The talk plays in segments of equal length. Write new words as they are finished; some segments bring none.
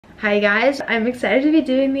Hi guys, I'm excited to be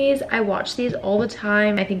doing these. I watch these all the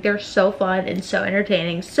time. I think they're so fun and so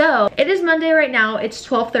entertaining. So it is Monday right now. It's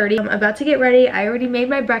 12:30. I'm about to get ready. I already made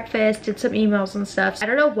my breakfast, did some emails and stuff. I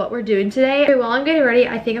don't know what we're doing today. Okay, while I'm getting ready,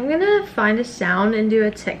 I think I'm gonna find a sound and do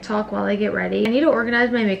a TikTok while I get ready. I need to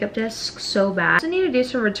organize my makeup desk so bad. I also need to do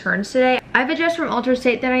some returns today. I have a dress from Alter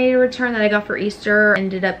State that I need to return that I got for Easter.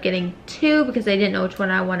 Ended up getting two because I didn't know which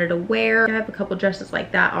one I wanted to wear. I have a couple dresses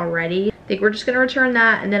like that already. I think we're just gonna return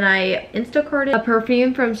that, and then I Instacarted a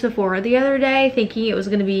perfume from Sephora the other day thinking it was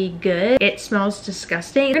gonna be good. It smells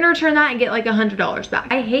disgusting. I'm gonna return that and get like $100 back.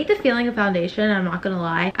 I hate the feeling of foundation, I'm not gonna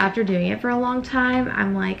lie. After doing it for a long time,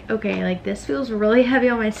 I'm like, okay, like this feels really heavy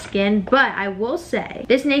on my skin, but I will say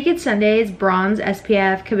this Naked Sundays Bronze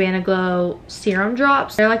SPF Cabana Glow Serum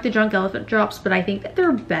Drops, they're like the Drunk Elephant drops, but I think that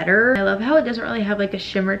they're better. I love how it doesn't really have like a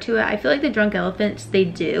shimmer to it. I feel like the Drunk Elephants, they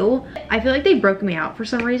do. I feel like they broke me out for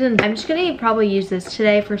some reason. I'm just gonna probably use this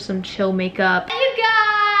today for some chill makeup. Hey you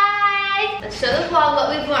guys! Let's show the vlog what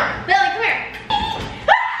we've learned. Billy, come here.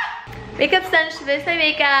 Makeup's done, she finished my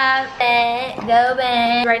makeup. Go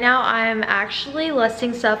babe. Right now I'm actually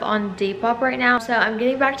listing stuff on Depop right now. So I'm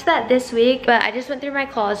getting back to that this week. But I just went through my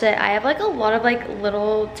closet. I have like a lot of like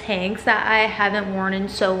little tanks that I haven't worn in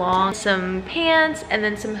so long. Some pants and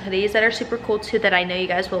then some hoodies that are super cool too that I know you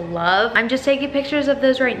guys will love. I'm just taking pictures of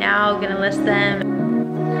those right now. Gonna list them.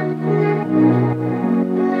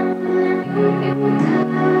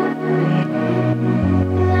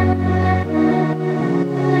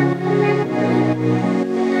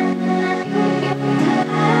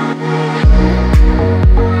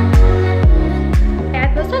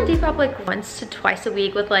 Like once to twice a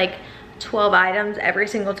week with like 12 items every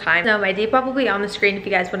single time. So my Depop will be on the screen if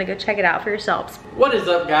you guys want to go check it out for yourselves. What is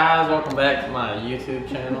up guys? Welcome back to my YouTube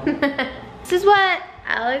channel. This is what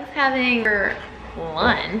Alex having for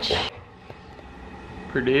lunch.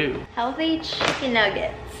 Purdue. Healthy chicken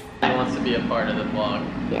nuggets. He wants to be a part of the vlog.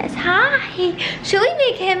 Yes, hi. Should we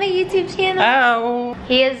make him a YouTube channel? Ow.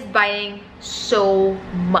 He is biting so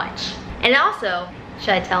much. And also,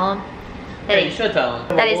 should I tell him? Yeah, you should tell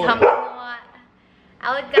him. That he's humping a lot.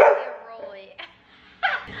 Alex got me a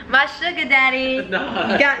rollie. My sugar daddy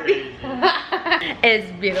got me.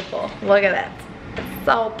 It's beautiful. Look at that. It's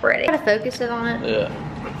so pretty. Gotta focus it on it. Yeah.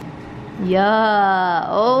 Yeah.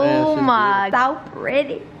 Oh yeah, my. So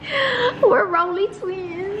pretty. We're Rolly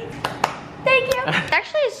twins. Thank you.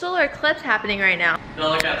 Actually, a solar eclipse happening right now.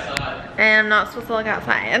 Don't look outside. And I'm not supposed to look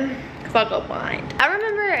outside. I'll go blind. I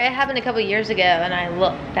remember it happened a couple years ago and I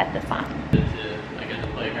looked at the sign. Like at the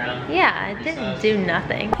playground? Yeah, it didn't do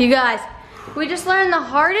nothing. You guys, we just learned the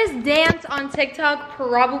hardest dance on TikTok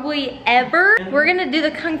probably ever. We're gonna do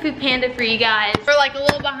the Kung Fu Panda for you guys. For like a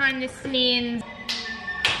little behind the scenes.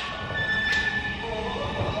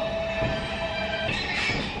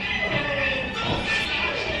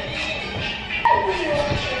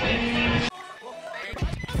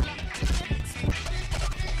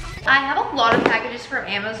 I have a lot of packages from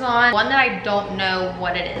Amazon. One that I don't know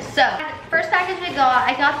what it is. So, first package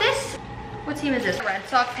I got this. What team is this? Red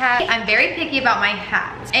Sox hat. I'm very picky about my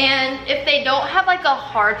hats. And if they don't have like a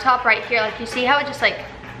hard top right here, like you see how it just like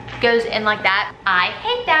goes in like that? I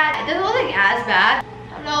hate that. It doesn't look like as bad.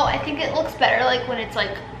 I don't know, I think it looks better like when it's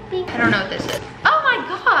like pink. I don't know what this is. Oh my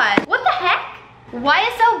God, what the heck?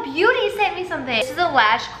 YSL Beauty sent me something. This is a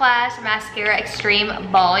Lash Clash Mascara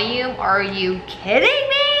Extreme Volume. Are you kidding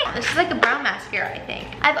me? This is like a brown mascara, I think.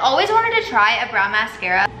 I've always wanted to try a brown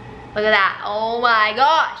mascara. Look at that, oh my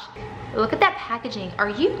gosh. Look at that packaging, are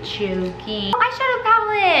you joking? Eyeshadow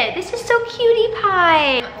palette, this is so cutie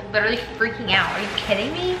pie. I'm literally freaking out, are you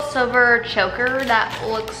kidding me? Silver choker, that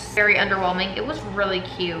looks very underwhelming. It was really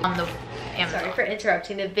cute on the Amazon. Sorry for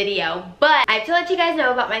interrupting the video, but I have to let you guys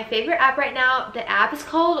know about my favorite app right now. The app is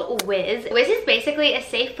called Wiz. Wiz is basically a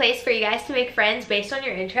safe place for you guys to make friends based on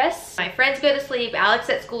your interests. My friends go to sleep, Alex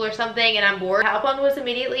at school or something, and I'm bored. Hop on Wiz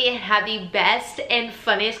immediately and have the best and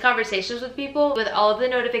funniest conversations with people, with all of the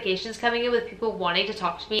notifications coming in with people wanting to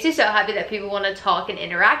talk to me. I'm so happy that people want to talk and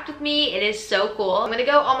interact with me. It is so cool. I'm gonna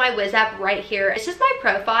go on my Wiz app right here. It's just my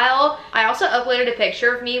profile. I also uploaded a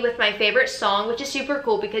picture of me with my favorite song, which is super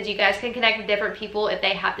cool because you guys can connect with different people if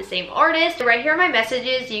they have the same artist. Right here are my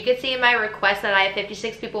messages. You can see in my request that I have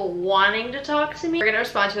 56 people wanting to talk to me. We're gonna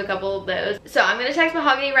respond to a couple of those. So I'm gonna text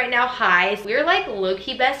Mahogany right now, hi. We're like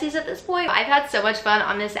low-key besties at this point. I've had so much fun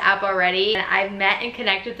on this app already, and I've met and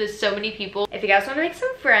connected with so many people. If you guys want to make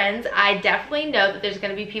some friends, I definitely know that there's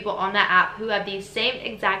gonna be people on that app who have the same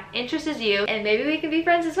exact interests as you, and maybe we can be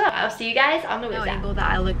friends as well. I'll see you guys on the Wiz app.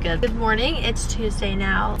 That I look good. Good morning, it's Tuesday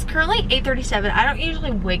now. It's currently 8:37. I don't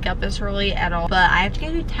usually wake up this early early at all, but I have to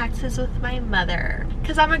go do taxes with my mother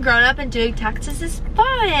because I'm a grown-up and doing taxes is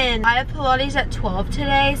fun. I have Pilates at 12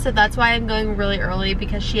 today, so that's why I'm going really early,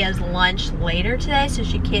 because she has lunch later today, so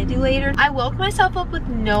she can't do later. I woke myself up with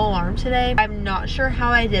no alarm today. I'm not sure how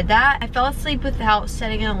I did that. I fell asleep without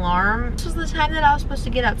setting an alarm. This was the time that I was supposed to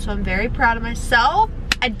get up, so I'm very proud of myself.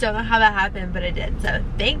 I don't know how that happened, but it did, so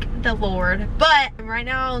thank the Lord. But right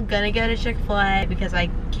now I'm gonna go to Chick-fil-A because I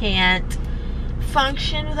can't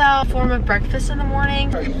function without a form of breakfast in the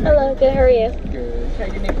morning. Hello, good, how are you? Good. Can I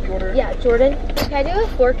get your name order? Yeah, Jordan. Can I do a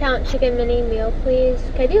 4-count chicken mini meal, please?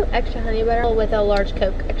 Can I do extra honey butter with a large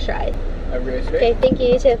Coke extra ice? Okay, thank you,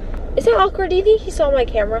 you too. Is that awkward? Do you think he saw my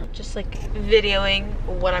camera? Just like videoing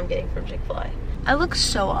what I'm getting from Chick-fil-A. I look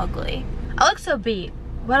so ugly. I look so beat.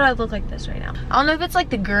 Why do I look like this right now? I don't know if it's like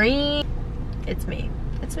the green. It's me.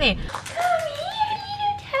 It's me. Come here,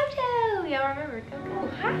 little Toto. Y'all remember Coco?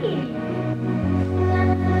 Hi.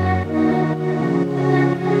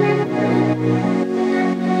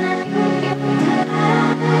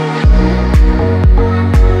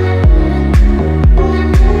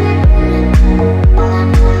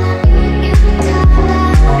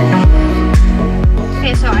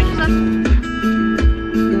 Okay, so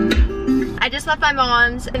I just left my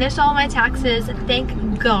mom's, finished all my taxes,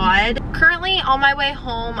 thank God. Currently on my way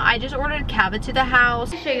home, I just ordered Cabot to the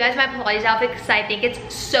house. I'll show you guys my Pilates outfit because I think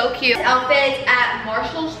it's so cute. This outfit is at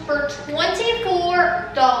Marshall's for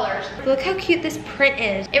 $24. Look how cute this print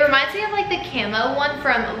is. It reminds me of like the camo one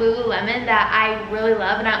from Lululemon that I really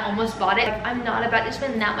love, and I almost bought it. I'm not about to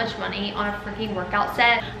spend that much money on a freaking workout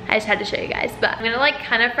set. I just had to show you guys, but I'm gonna like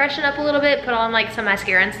kind of freshen up a little bit, put on like some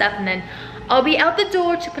mascara and stuff, and then I'll be out the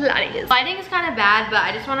door to Pilates. Lighting is kind of bad, but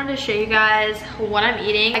I just wanted to show you guys what I'm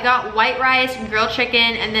eating. I got white rice, grilled chicken,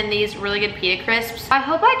 and then these really good pita crisps. I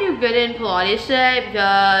hope I do good in Pilates today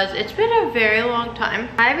because it's been a very long time.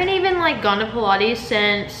 I haven't even like gone to Pilates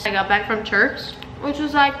since I got back from church, which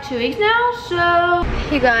was like 2 weeks now, so.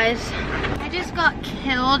 You guys, I just got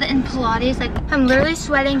killed in Pilates. Like, I'm literally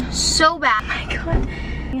sweating so bad. Oh my God.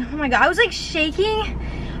 Oh my God, I was like shaking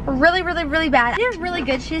really bad. I did really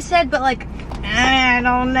good, she said, but like, I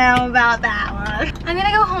don't know about that one. I'm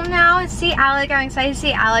gonna go home now and see Alec. I'm excited to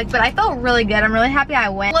see Alec, but I felt really good. I'm really happy I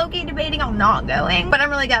went. Low-key debating on not going, but I'm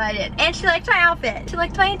really glad I did. And she liked my outfit. She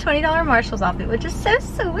liked my $20 Marshall's outfit, which is so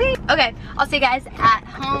sweet. Okay, I'll see you guys at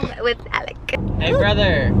home with Alec. Hey,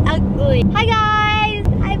 brother. Ugly. Hi, guys.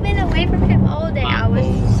 I've been away from him all day. I was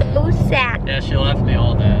so sad. Yeah, she left me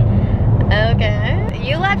all day. Okay.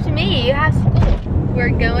 You left me. You have school. We're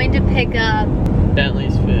going to pick up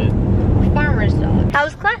Bentley's food. Farmer's dog. How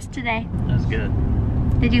was class today? That was good.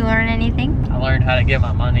 Did you learn anything? I learned how to get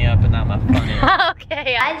my money up and not my funny up.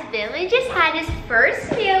 Okay. Guys, Bentley just had his first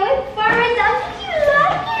meal with Farmer's dog. You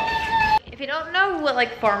like it? If you don't know what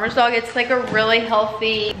like Farmer's dog, it's like a really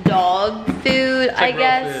healthy dog food, I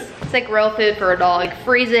guess. It's like real food for a dog. Like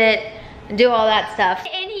freeze it and do all that stuff.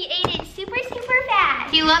 And he ate it super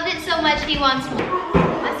fast. He loved it so much he wants more.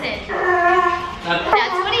 Listen.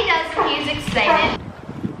 That's what he does when he's excited.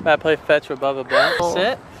 I play fetch with Bubba Blunt.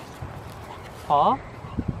 Sit. Paw.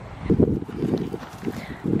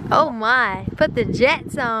 Oh my, put the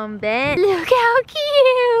jets on, Ben. Look how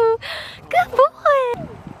cute. Good boy.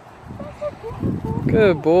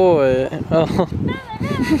 Good boy. Oh.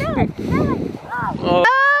 Oh,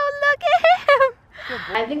 look at him.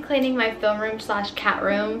 I've been cleaning my film room / cat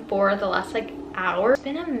room for the last like hour. It's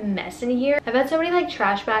been a mess in here. I've had so many like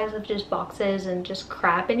trash bags of just boxes and just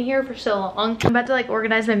crap in here for so long. I'm about to like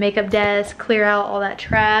organize my makeup desk, clear out all that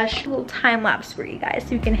trash. A little time lapse for you guys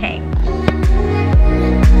so you can hang.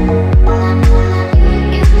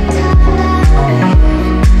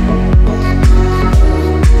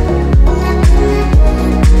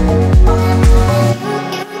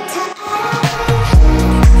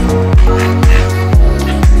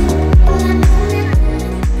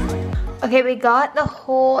 Okay, we got the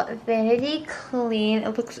whole vanity clean.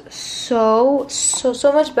 It looks so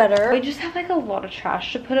much better. We just have like a lot of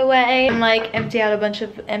trash to put away and like empty out a bunch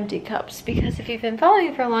of empty cups, because if you've been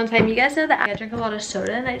following me for a long time, you guys know that I drink a lot of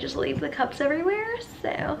soda and I just leave the cups everywhere,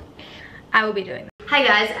 so I will be doing that. Hi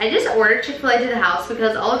guys, I just ordered Chick-fil-A to the house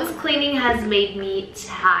because all of this cleaning has made me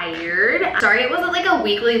tired. Sorry it wasn't like a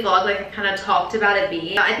weekly vlog like I kind of talked about it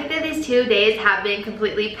being. I think that these 2 days have been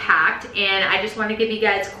completely packed and I just want to give you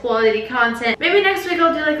guys quality content. Maybe next week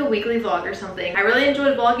I'll do like a weekly vlog or something. I really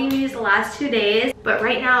enjoyed vlogging these the last 2 days, but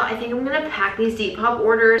right now I think I'm gonna pack these Depop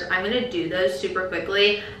orders. I'm gonna do those super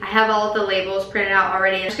quickly. I have all of the labels printed out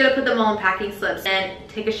already. I'm just gonna put them all in packing slips and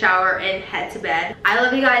take a shower and head to bed. I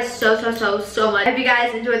love you guys so much. If you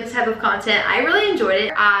guys enjoyed this type of content. I really enjoyed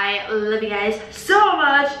it. I love you guys so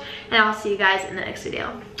much, and I'll see you guys in the next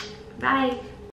video. Bye.